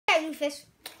Rufus.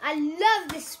 I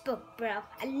love this book, bro.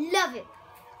 I love it.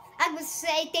 I'm going to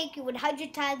say thank you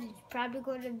 100 times. It's probably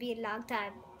going to be a long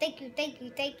time. Thank you, thank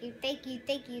you, thank you, thank you,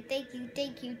 thank you, thank you,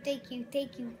 thank you, thank you,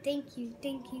 thank you, thank you,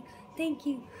 thank you, thank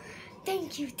you,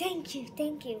 thank you, thank you,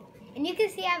 thank you. And you can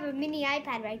see I have a mini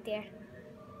iPad right there.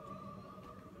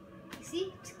 You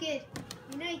see? It's good.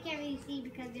 I know you can't really see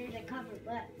because there's a cover,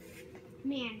 but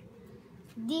man,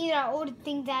 these are all the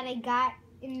things that I got,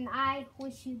 and I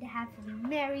wish you to have a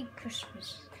Merry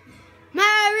Christmas.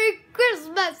 Merry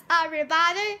Christmas,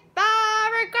 everybody!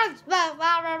 Merry Christmas,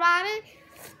 everybody!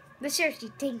 But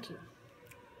seriously, thank you.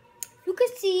 You can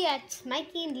see it's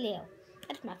Mikey and Leo.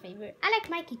 That's my favorite. I like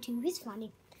Mikey too. He's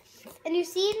funny. And you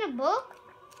see in the book,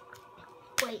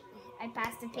 wait, I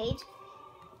passed the page.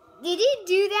 Did he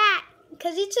do that?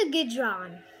 Because it's a good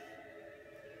drawing.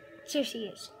 Seriously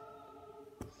is.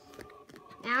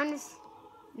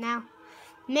 Now,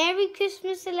 Merry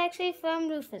Christmas, Alexey from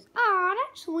Rufus. Aw,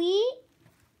 that's sweet.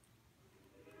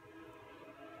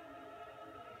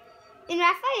 And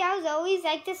Raphael's always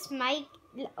like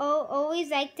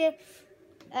to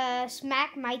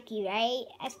smack Mikey, right?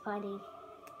 That's funny.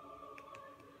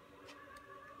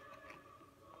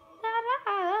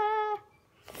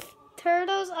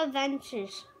 Turtles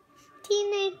Adventures.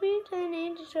 Teenage Mutant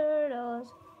Ninja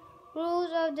Turtles.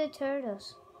 Rules of the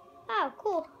Turtles. Oh,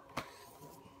 cool.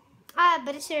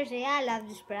 But seriously, I love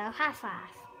this, bro. High five.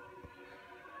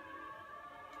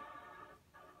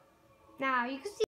 Now, you can see